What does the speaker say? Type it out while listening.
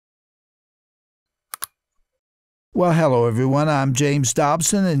Well, hello, everyone. I'm James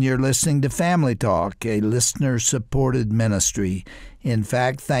Dobson, and you're listening to Family Talk, a listener-supported ministry. In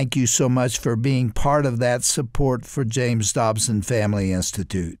fact, thank you so much for being part of that support for James Dobson Family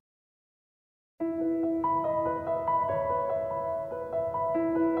Institute.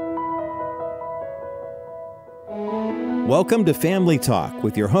 Welcome to Family Talk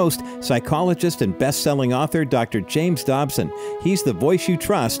with your host, psychologist and best-selling author, Dr. James Dobson. He's the voice you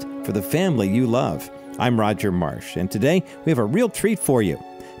trust for the family you love. I'm Roger Marsh, and today we have a real treat for you.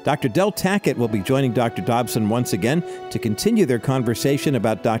 Dr. Del Tackett will be joining Dr. Dobson once again to continue their conversation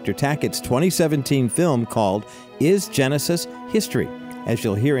about Dr. Tackett's 2017 film called Is Genesis History? As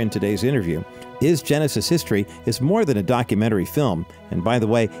you'll hear in today's interview, Is Genesis History is more than a documentary film, and by the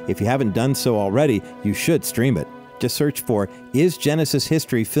way, if you haven't done so already, you should stream it. Just search for Is Genesis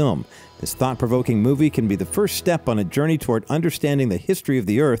History Film. This thought-provoking movie can be the first step on a journey toward understanding the history of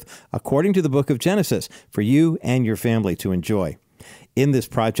the earth according to the book of Genesis for you and your family to enjoy. In this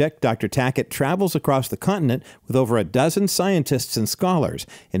project, Dr. Tackett travels across the continent with over a dozen scientists and scholars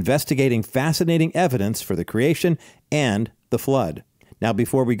investigating fascinating evidence for the creation and the flood. Now,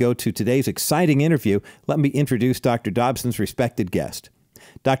 before we go to today's exciting interview, let me introduce Dr. Dobson's respected guest.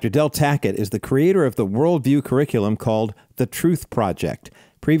 Dr. Del Tackett is the creator of the worldview curriculum called The Truth Project.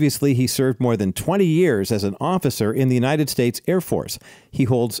 Previously, he served more than 20 years as an officer in the United States Air Force. He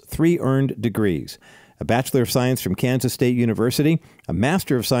holds 3 earned degrees: a Bachelor of Science from Kansas State University, a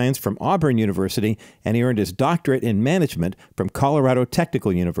Master of Science from Auburn University, and he earned his doctorate in management from Colorado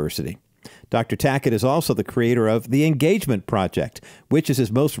Technical University. Dr. Tackett is also the creator of the Engagement Project, which is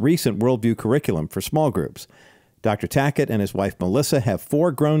his most recent worldview curriculum for small groups. Dr. Tackett and his wife Melissa have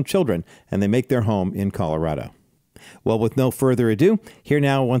 4 grown children, and they make their home in Colorado. Well, with no further ado, here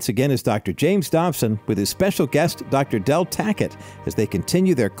now once again is Dr. James Dobson with his special guest, Dr. Del Tackett, as they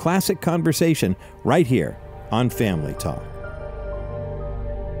continue their classic conversation right here on Family Talk.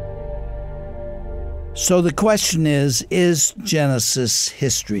 So the question is Genesis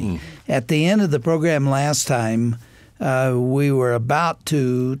history? At the end of the program last time, we were about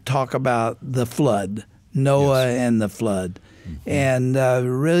to talk about the flood. Noah and the flood. And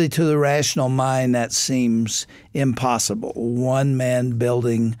really, to the rational mind, that seems impossible. One man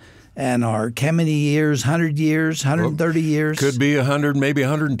building an ark. How many years? 100 years? 130 years? Could be 100, maybe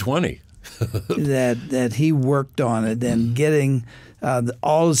 120. that he worked on it and getting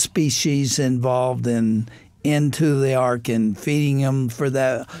all the species involved into the ark and feeding them for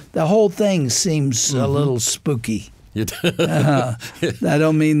that. The whole thing seems a little spooky. I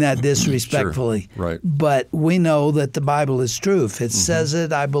don't mean that disrespectfully. Sure. Right. But we know that the Bible is true. If it says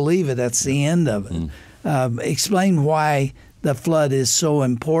it, I believe it. That's the end of it. Explain why the flood is so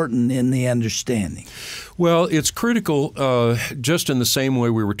important in the understanding. Well, it's critical just in the same way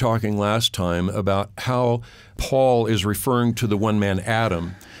we were talking last time about how Paul is referring to the one man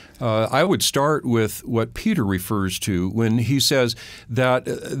Adam. I would start with what Peter refers to when he says that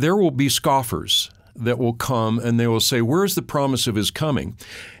there will be scoffers that will come and they will say, where's the promise of his coming?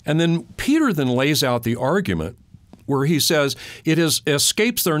 And then Peter then lays out the argument where he says it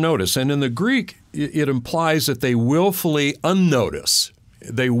escapes their notice. And in the Greek, it implies that they willfully unnotice.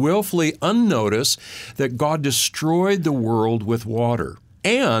 They willfully unnotice that God destroyed the world with water.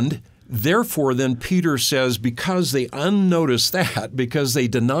 And therefore, then Peter says, because they unnotice that, because they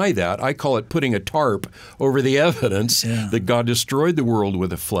deny that, I call it putting a tarp over the evidence that God destroyed the world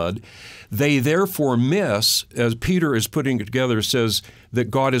with a flood. They therefore miss, as Peter is putting it together, says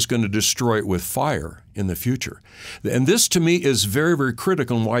that God is going to destroy it with fire in the future. And this to me is very, very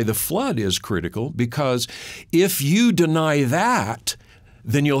critical, and why the flood is critical, because if you deny that,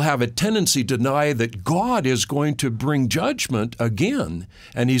 then you'll have a tendency to deny that God is going to bring judgment again,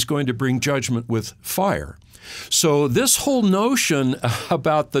 and He's going to bring judgment with fire. So this whole notion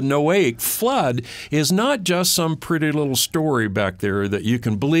about the Noahic flood is not just some pretty little story back there that you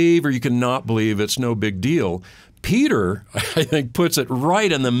can believe or you can not believe. It's no big deal. Peter, I think, puts it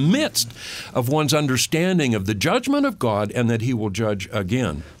right in the midst of one's understanding of the judgment of God and that He will judge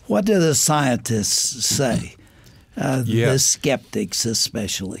again. What do the scientists say? The skeptics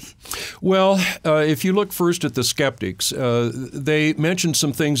especially. Well, if you look first at the skeptics, they mentioned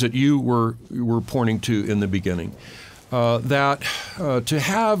some things that you were pointing to in the beginning, that to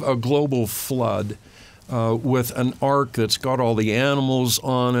have a global flood with an ark that's got all the animals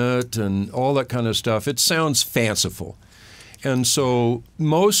on it and all that kind of stuff, it sounds fanciful. And so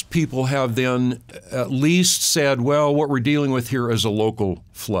most people have then at least said, well, what we're dealing with here is a local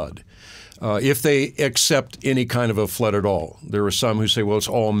flood. If they accept any kind of a flood at all. There are some who say, well, it's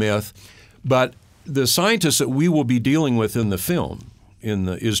all myth. But the scientists that we will be dealing with in the film, in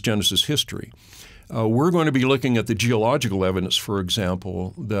the Is Genesis History, We're going to be looking at the geological evidence, for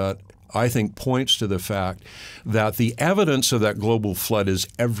example, that I think points to the fact that the evidence of that global flood is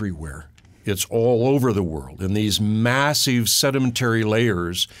everywhere. It's all over the world in these massive sedimentary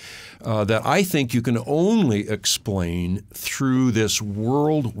layers that I think you can only explain through this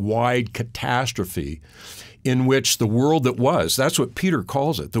worldwide catastrophe in which the world that was, that's what Peter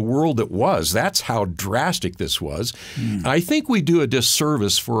calls it, the world that was, that's how drastic this was. I think we do a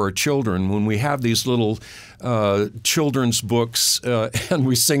disservice for our children when we have these little children's books and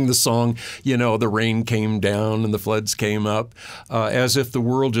we sing the song, the rain came down and the floods came up, as if the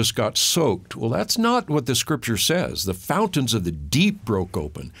world just got soaked. Well, that's not what the Scripture says. The fountains of the deep broke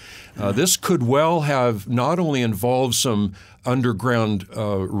open. This could well have not only involved some underground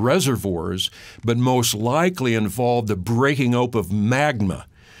reservoirs, but most likely involved the breaking open of magma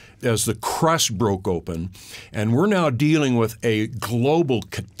as the crust broke open. And we're now dealing with a global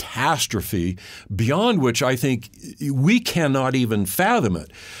catastrophe beyond which I think we cannot even fathom it.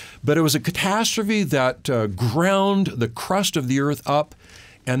 But it was a catastrophe that ground the crust of the earth up,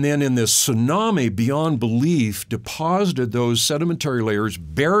 and then in this tsunami beyond belief deposited those sedimentary layers,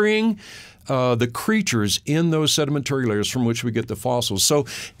 burying the creatures in those sedimentary layers from which we get the fossils. So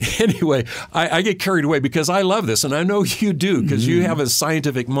anyway, I get carried away because I love this, and I know you do because you have a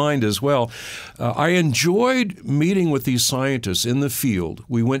scientific mind as well. I enjoyed meeting with these scientists in the field.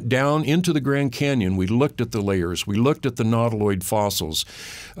 We went down into the Grand Canyon. We looked at the layers. We looked at the nautiloid fossils.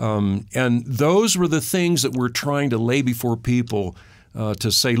 And those were the things that we're trying to lay before people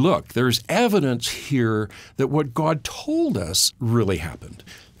to say, look, there's evidence here that what God told us really happened.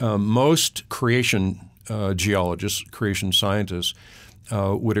 Most creation geologists, creation scientists,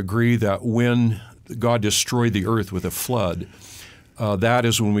 would agree that when God destroyed the earth with a flood, that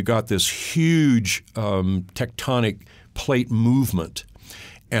is when we got this huge tectonic plate movement.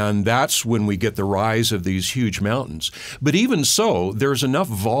 And that's when we get the rise of these huge mountains. But even so, there's enough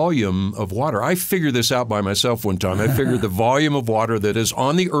volume of water. I figured this out by myself one time. I figured the volume of water that is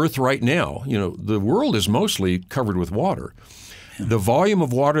on the earth right now, the world is mostly covered with water. The volume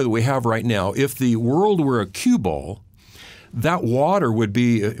of water that we have right now, if the world were a cue ball, that water would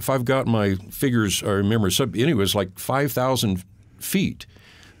be, if I've got my figures, I remember, anyways, like 5,000 feet,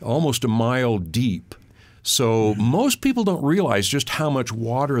 almost a mile deep. So most people don't realize just how much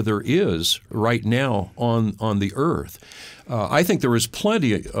water there is right now on the earth. I think there was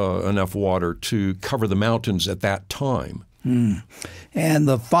plenty enough water to cover the mountains at that time. And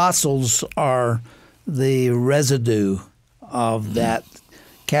the fossils are the residue of that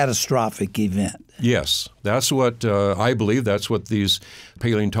catastrophic event. Yes, that's what I believe. That's what these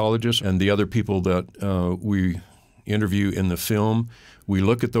paleontologists and the other people that we interview in the film, we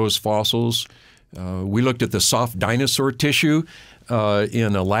look at those fossils. We looked at the soft dinosaur tissue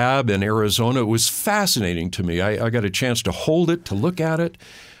in a lab in Arizona. It was fascinating to me. I got a chance to hold it, to look at it.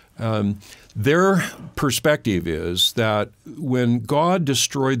 Their perspective is that when God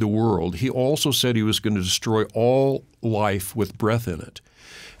destroyed the world, He also said He was going to destroy all life with breath in it.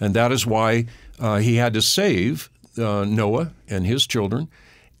 And that is why He had to save Noah and his children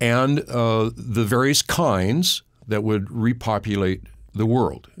and the various kinds that would repopulate the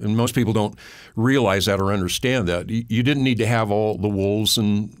world. And most people don't realize that or understand that. You didn't need to have all the wolves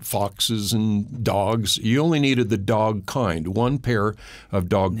and foxes and dogs. You only needed the dog kind, one pair of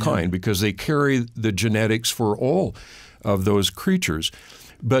dog kind, because they carry the genetics for all of those creatures.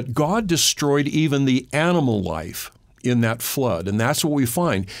 But God destroyed even the animal life in that flood, and that's what we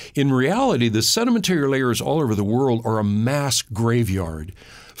find. In reality, the sedimentary layers all over the world are a mass graveyard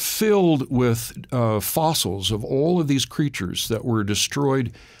filled with fossils of all of these creatures that were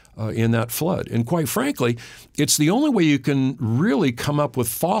destroyed in that flood. And quite frankly, it's the only way you can really come up with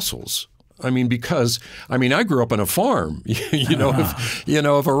fossils. Because I grew up on a farm.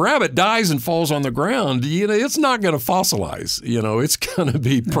 If a rabbit dies and falls on the ground, it's not going to fossilize. It's going to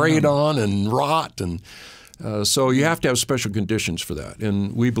be preyed on and rot, and so you have to have special conditions for that.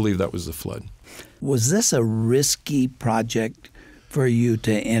 And we believe that was the flood. Was this a risky project for you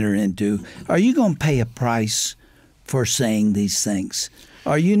to enter into? Are you going to pay a price for saying these things?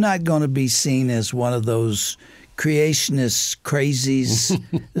 Are you not going to be seen as one of those creationist crazies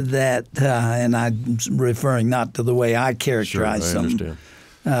that, and I'm referring not to the way I characterize them. Sure,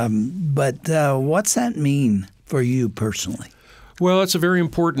 I understand. But what's that mean for you personally? Well, it's a very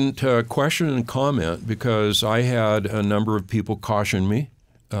important question and comment because I had a number of people caution me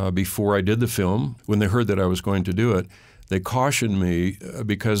before I did the film. When they heard that I was going to do it, they cautioned me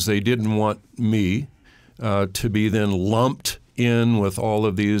because they didn't want me to be then lumped in with all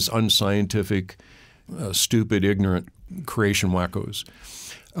of these unscientific, stupid, ignorant creation wackos.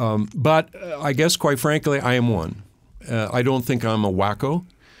 But I guess, quite frankly, I am one. I don't think I'm a wacko.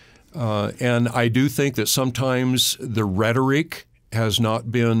 And I do think that sometimes the rhetoric has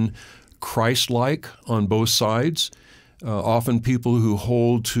not been Christ-like on both sides. Often people who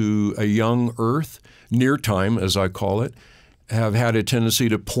hold to a young earth, near time, as I call it, have had a tendency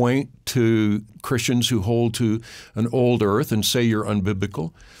to point to Christians who hold to an old earth and say you're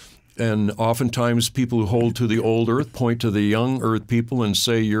unbiblical. And oftentimes people who hold to the old earth point to the young earth people and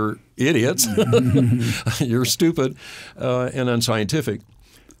say you're idiots, you're stupid and unscientific.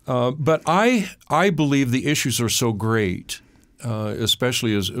 But I believe the issues are so great,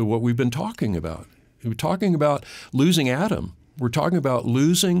 especially as what we've been talking about. We're talking about losing Adam. We're talking about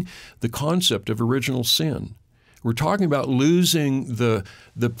losing the concept of original sin. We're talking about losing the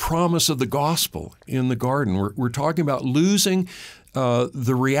promise of the gospel in the garden. We're talking about losing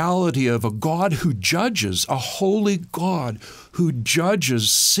the reality of a God who judges, a holy God who judges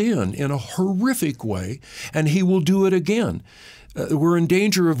sin in a horrific way, and he will do it again. We're in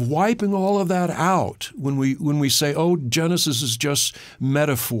danger of wiping all of that out when we say, oh, Genesis is just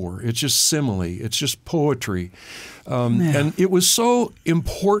metaphor, it's just simile, it's just poetry. And it was so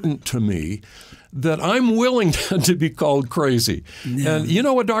important to me that I'm willing to be called crazy. Yeah. And you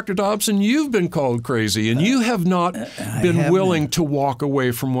know what, Dr. Dobson, you've been called crazy, and you have not been willing to walk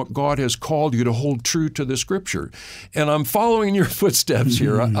away from what God has called you to hold true to the Scripture. And I'm following in your footsteps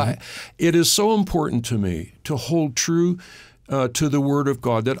here. It is so important to me to hold true to the Word of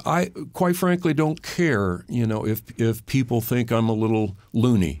God that I, quite frankly, don't care, if people think I'm a little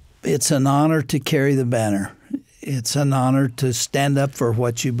loony. It's an honor to carry the banner. It's an honor to stand up for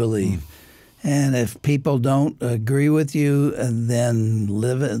what you believe. And if people don't agree with you, then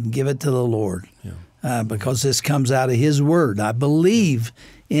live it and give it to the Lord, because this comes out of His Word. I believe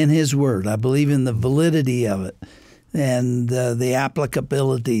in His Word. I believe in the validity of it and the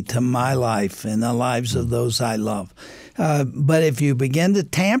applicability to my life and the lives of those I love. But if you begin to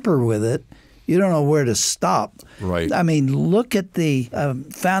tamper with it, you don't know where to stop. Right. I mean, look at the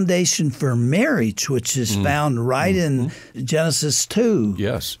foundation for marriage, which is found right in Genesis 2.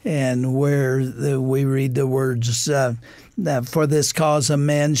 Yes. And where we read the words, that for this cause a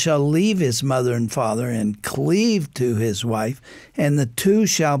man shall leave his mother and father and cleave to his wife, and the two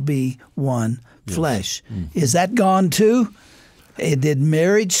shall be one flesh. Is that gone too? Did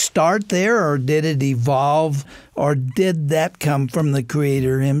marriage start there, or did it evolve, or did that come from the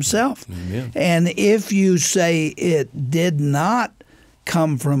Creator Himself? Amen. And if you say it did not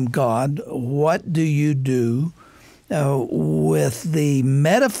come from God, what do you do with the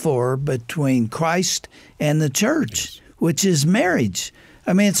metaphor between Christ and the church, which is marriage?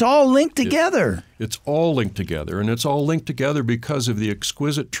 I mean, it's all linked together. It's all linked together, and it's all linked together because of the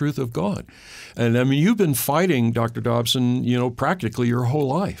exquisite truth of God. And I mean, you've been fighting, Dr. Dobson, practically your whole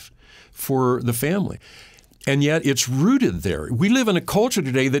life for the family. And yet it's rooted there. We live in a culture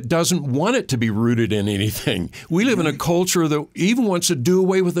today that doesn't want it to be rooted in anything. We live in a culture that even wants to do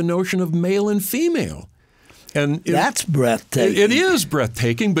away with the notion of male and female. And that's breathtaking. It is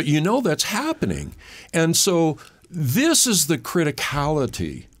breathtaking, but that's happening. And so this is the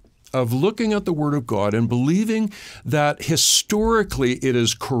criticality of looking at the Word of God and believing that historically it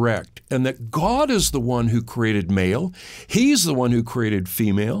is correct and that God is the one who created male. He's the one who created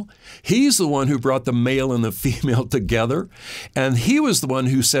female. He's the one who brought the male and the female together. And He was the one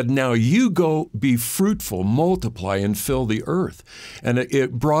who said, now you go be fruitful, multiply, and fill the earth. And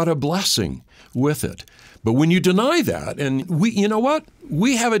it brought a blessing with it. But when you deny that, and we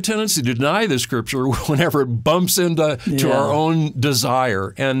have a tendency to deny the Scripture whenever it bumps into our own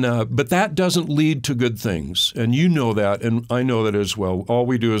desire, and but that doesn't lead to good things, and you know that, and I know that as well. All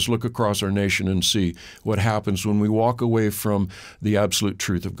we do is look across our nation and see what happens when we walk away from the absolute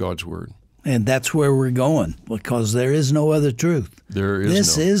truth of God's Word. And that's where we're going, because there is no other truth.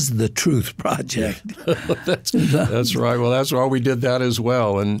 This is the Truth Project. That's right. Well, that's why we did that as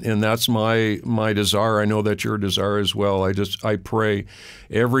well, and that's my desire. I know that's your desire as well. I pray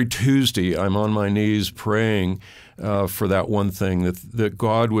every Tuesday. I'm on my knees praying for that one thing, that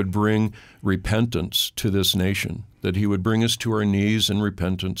God would bring repentance to this nation, that He would bring us to our knees in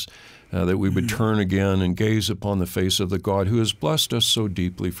repentance, that we would turn again and gaze upon the face of the God who has blessed us so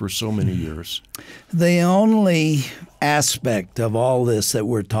deeply for so many years. The only aspect of all this that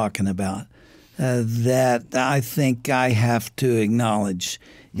we're talking about that I think I have to acknowledge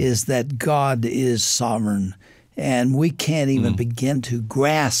is that God is sovereign, and we can't even begin to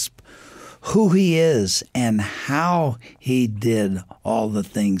grasp who He is and how He did all the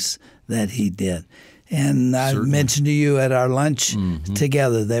things that He did. And I mentioned to you at our lunch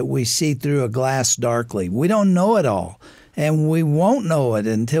together that we see through a glass darkly. We don't know it all. And we won't know it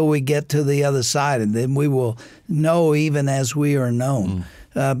until we get to the other side, and then we will know even as we are known.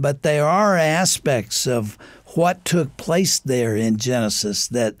 But there are aspects of what took place there in Genesis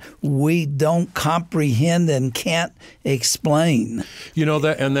that we don't comprehend and can't explain. You know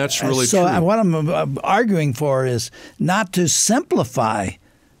that, and that's really so true. What I'm arguing for is not to simplify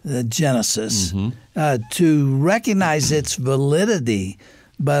the Genesis, to recognize its validity,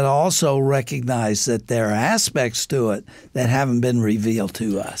 but also recognize that there are aspects to it that haven't been revealed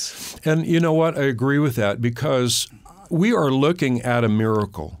to us. And you know what? I agree with that, because we are looking at a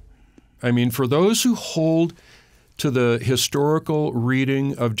miracle. I mean, for those who hold to the historical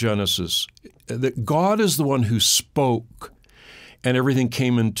reading of Genesis, that God is the one who spoke and everything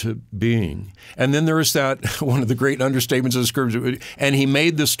came into being. And then there is that, one of the great understatements of the Scripture, and He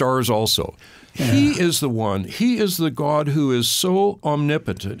made the stars also. Yeah. He is the one. He is the God who is so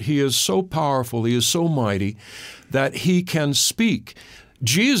omnipotent. He is so powerful. He is so mighty that He can speak.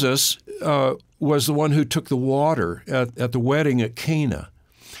 Jesus was the one who took the water at the wedding at Cana,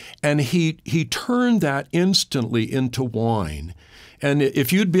 and he turned that instantly into wine. And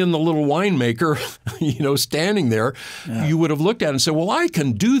if you'd been the little winemaker, standing there, you would have looked at it and said, well, I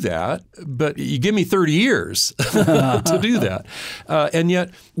can do that, but you give me 30 years to do that. And yet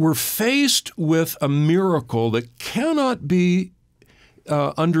we're faced with a miracle that cannot be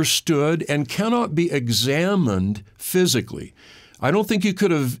understood and cannot be examined physically. I don't think you could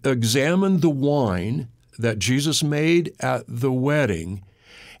have examined the wine that Jesus made at the wedding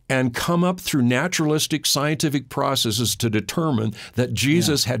and come up through naturalistic scientific processes to determine that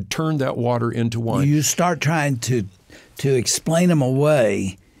Jesus had turned that water into wine. You start trying to explain them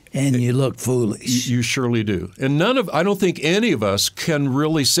away, and you look foolish. You surely do. And I don't think any of us can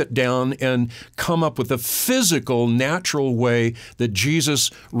really sit down and come up with a physical, natural way that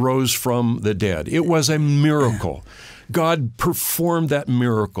Jesus rose from the dead. It was a miracle. God performed that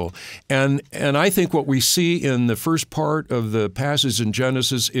miracle. And I think what we see in the first part of the passage in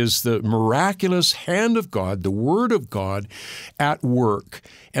Genesis is the miraculous hand of God, the Word of God at work.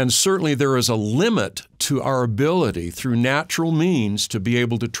 And certainly there is a limit to our ability through natural means to be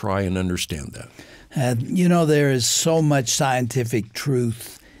able to try and understand that. There is so much scientific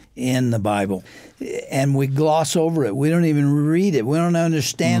truth in the Bible, and we gloss over it. We don't even read it. We don't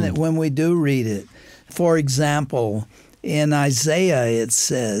understand it when we do read it. For example, in Isaiah it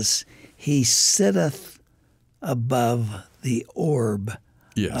says, He sitteth above the orb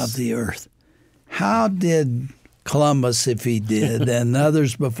of the earth. How did Columbus, if he did, and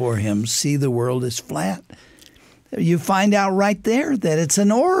others before him, see the world as flat? You find out right there that it's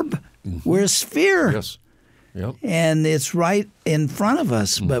an orb. We're a sphere. Yes. Yep. And it's right in front of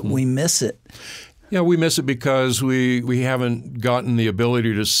us, but we miss it. Yeah, we miss it because we haven't gotten the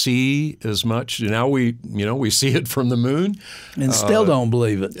ability to see as much. Now we see it from the moon. And still don't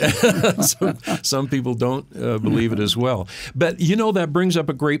believe it. Some people don't believe it as well. But, that brings up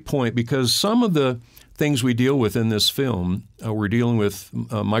a great point, because some of the things we deal with in this film, we're dealing with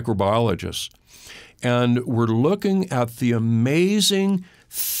microbiologists. And we're looking at the amazing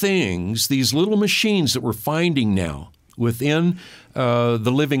things, these little machines that we're finding now within the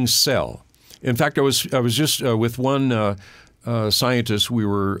living cell. In fact, I was just with one scientist. We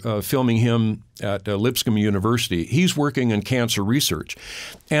were filming him at Lipscomb University. He's working in cancer research.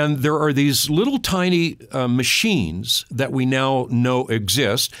 And there are these little tiny machines that we now know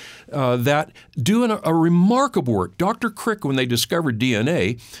exist that do a remarkable work. Dr. Crick, when they discovered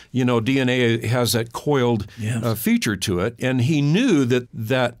DNA, DNA has that coiled feature to it, and he knew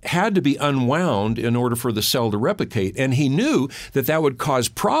that had to be unwound in order for the cell to replicate. And he knew that would cause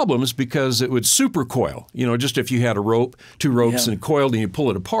problems because it would supercoil. Just if you had a rope, two ropes, and coiled, and you pull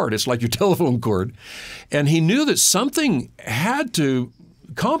it apart, it's like your telephone cord. And he knew that something had to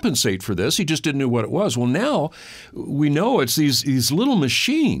compensate for this. He just didn't know what it was. Well, now we know it's these little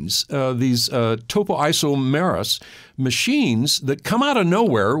machines, these topoisomerase machines that come out of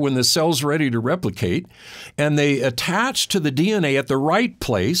nowhere when the cell's ready to replicate, and they attach to the DNA at the right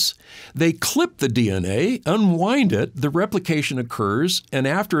place. They clip the DNA, unwind it, the replication occurs, and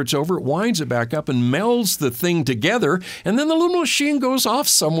after it's over, it winds it back up and melds the thing together, and then the little machine goes off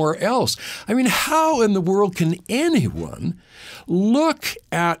somewhere else. I mean, how in the world can anyone look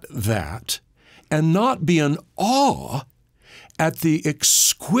at that and not be in awe at the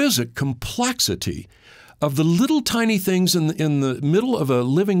exquisite complexity of the little tiny things in the middle of a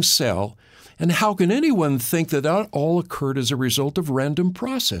living cell? And how can anyone think that all occurred as a result of random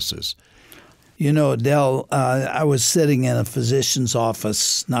processes? Del, I was sitting in a physician's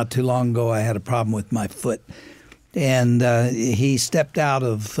office not too long ago. I had a problem with my foot. And he stepped out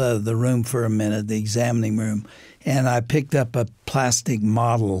of the room for a minute, the examining room. and I picked up a plastic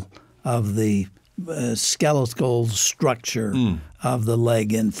model of the skeletal structure of the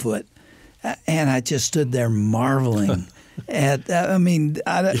leg and foot. And I just stood there marveling at, I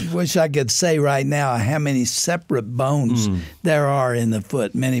wish I could say right now how many separate bones there are in the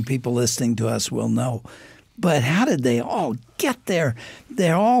foot. Many people listening to us will know. But how did they all get there?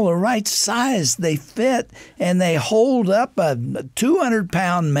 They're all the right size. They fit, and they hold up a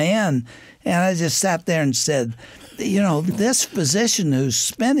 200-pound man. And I just sat there and said, this physician who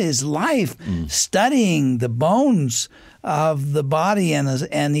spent his life studying the bones of the body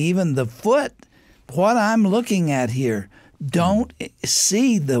and even the foot, what I'm looking at here, don't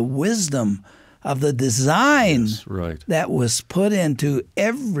see the wisdom of the design that was put into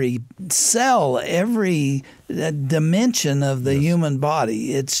every cell, every dimension of the human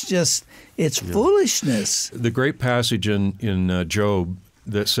body. It's foolishness. The great passage in Job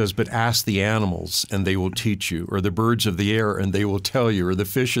that says, "But ask the animals, and they will teach you, or the birds of the air, and they will tell you, or the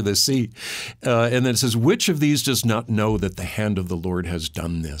fish of the sea." And then it says, "Which of these does not know that the hand of the Lord has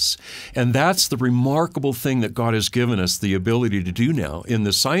done this?" And that's the remarkable thing that God has given us the ability to do now in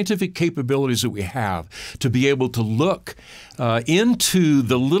the scientific capabilities that we have, to be able to look into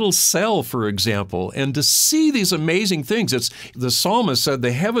the little cell, for example, and to see these amazing things. The psalmist said,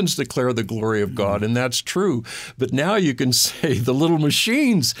 "The heavens declare the glory of God," and that's true. But now you can say the little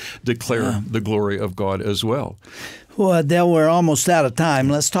machines declare the glory of God as well. Well, Del, we're almost out of time.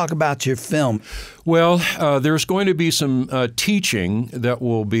 Let's talk about your film. Well, there's going to be some teaching that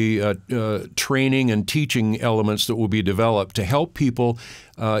will be training and teaching elements that will be developed to help people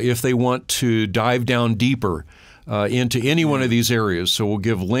if they want to dive down deeper into any one of these areas. So we'll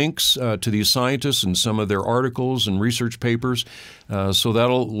give links to these scientists and some of their articles and research papers, so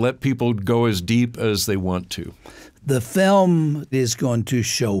that'll let people go as deep as they want to. The film is going to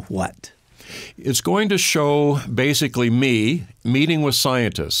show what? It's going to show basically me meeting with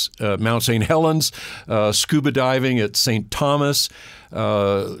scientists, Mount St. Helens, scuba diving at St. Thomas,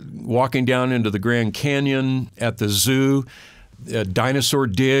 walking down into the Grand Canyon, at the zoo, dinosaur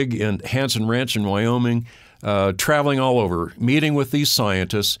dig in Hanson Ranch in Wyoming, traveling all over, meeting with these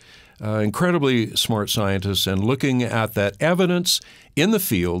scientists, incredibly smart scientists, and looking at that evidence in the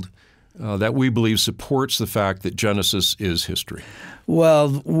field that we believe supports the fact that Genesis is history.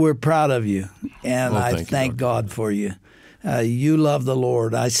 Well, we're proud of you, and I thank you, God for you. You love the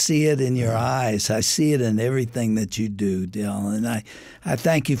Lord. I see it in your eyes. I see it in everything that you do, Dale. And I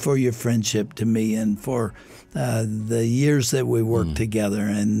thank you for your friendship to me and for the years that we worked together.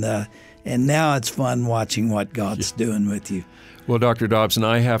 And now it's fun watching what God's doing with you. Well, Dr. Dobson,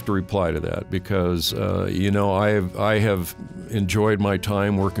 I have to reply to that because, I have enjoyed my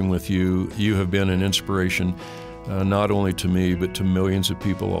time working with you. You have been an inspiration, not only to me, but to millions of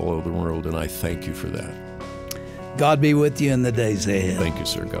people all over the world, and I thank you for that. God be with you in the days ahead. Thank you,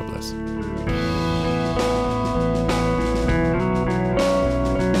 sir. God bless.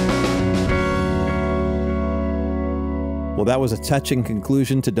 Well, that was a touching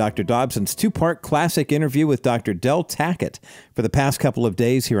conclusion to Dr. Dobson's two-part classic interview with Dr. Del Tackett. For the past couple of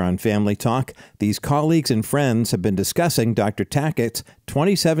days here on Family Talk, these colleagues and friends have been discussing Dr. Tackett's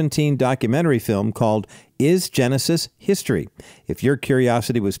 2017 documentary film called Is Genesis History? If your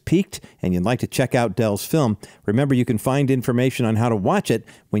curiosity was piqued and you'd like to check out Del's film, remember you can find information on how to watch it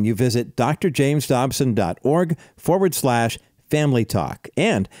when you visit drjamesdobson.org/Family Talk.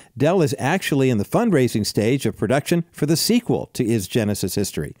 And Del is actually in the fundraising stage of production for the sequel to Is Genesis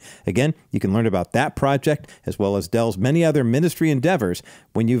History? Again, you can learn about that project as well as Del's many other ministry endeavors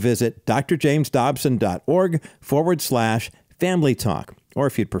when you visit drjamesdobson.org/Family Talk. Or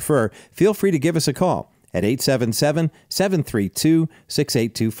if you'd prefer, feel free to give us a call at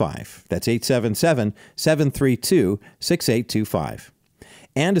 877-732-6825. That's 877-732-6825.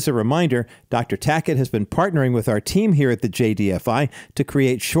 And as a reminder, Dr. Tackett has been partnering with our team here at the JDFI to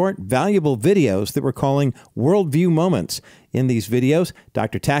create short, valuable videos that we're calling Worldview Moments. In these videos,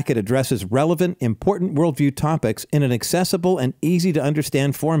 Dr. Tackett addresses relevant, important worldview topics in an accessible and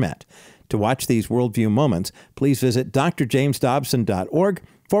easy-to-understand format. To watch these Worldview Moments, please visit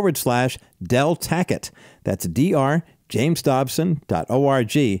drjamesdobson.org/Del Tackett. That's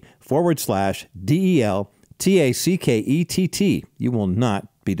drjamesdobson.org/DELTACKETT. You will not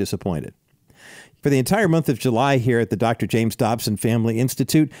be disappointed. For the entire month of July here at the Dr. James Dobson Family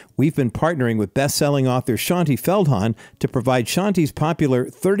Institute, we've been partnering with best-selling author Shaunti Feldhahn to provide Shaunti's popular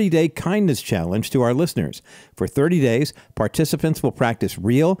 30-Day Kindness Challenge to our listeners. For 30 days, participants will practice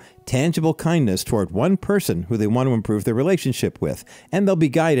real, tangible kindness toward one person who they want to improve their relationship with, and they'll be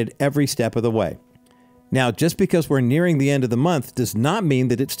guided every step of the way. Now, just because we're nearing the end of the month does not mean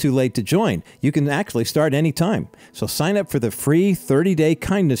that it's too late to join. You can actually start anytime. So sign up for the free 30-day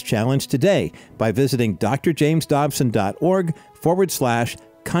kindness challenge today by visiting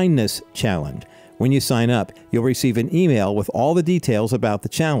drjamesdobson.org/kindness challenge. When you sign up, you'll receive an email with all the details about the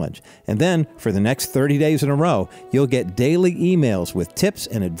challenge. And then, for the next 30 days in a row, you'll get daily emails with tips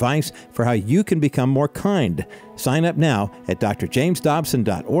and advice for how you can become more kind. Sign up now at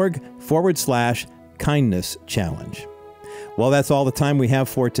drjamesdobson.org/kindness challenge. Well, that's all the time we have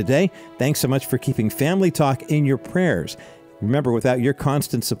for today. Thanks so much for keeping Family Talk in your prayers. Remember, without your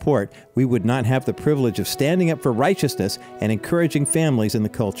constant support, we would not have the privilege of standing up for righteousness and encouraging families in the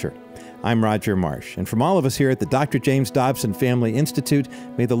culture. I'm Roger Marsh, and from all of us here at the Dr. James Dobson Family Institute,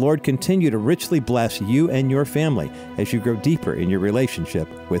 may the Lord continue to richly bless you and your family as you grow deeper in your relationship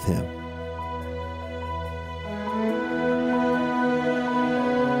with Him.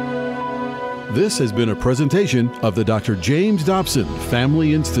 This has been a presentation of the Dr. James Dobson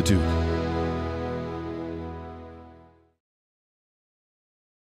Family Institute.